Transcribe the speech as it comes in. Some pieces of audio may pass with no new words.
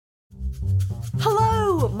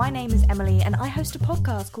Hello, my name is Emily and I host a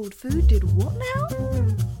podcast called Food Did What Now?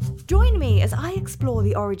 Join me as I explore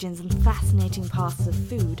the origins and fascinating paths of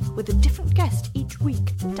food with a different guest each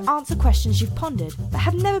week to answer questions you've pondered but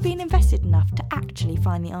have never been invested enough to actually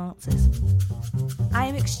find the answers. I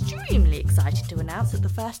am extremely excited to announce that the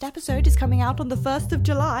first episode is coming out on the 1st of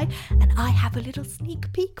July and I have a little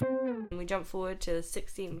sneak peek. We jump forward to the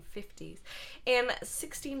 1650s. In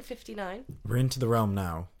 1659... We're into the realm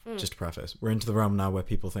now, just to preface, we're into the realm now where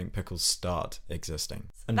people think pickles start existing.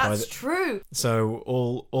 And That's true! So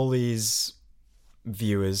all these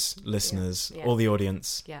viewers, listeners, all the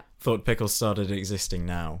audience thought pickles started existing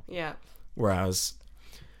now. Yeah. Whereas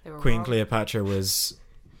Queen wrong. Cleopatra was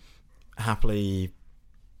happily,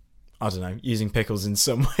 I don't know, using pickles in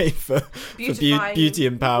some way for beauty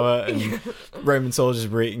and power, and Roman soldiers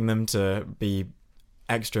were eating them to be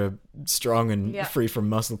extra strong and free from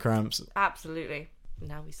muscle cramps. Absolutely.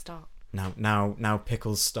 Now we start. Now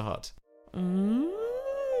pickles start.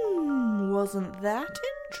 Wasn't that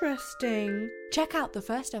interesting? Check out the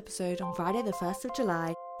first episode on Friday the 1st of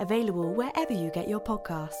July, available wherever you get your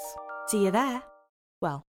podcasts. See you there.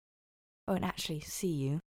 Well, I won't actually see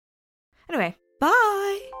you. Anyway,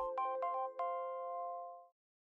 bye!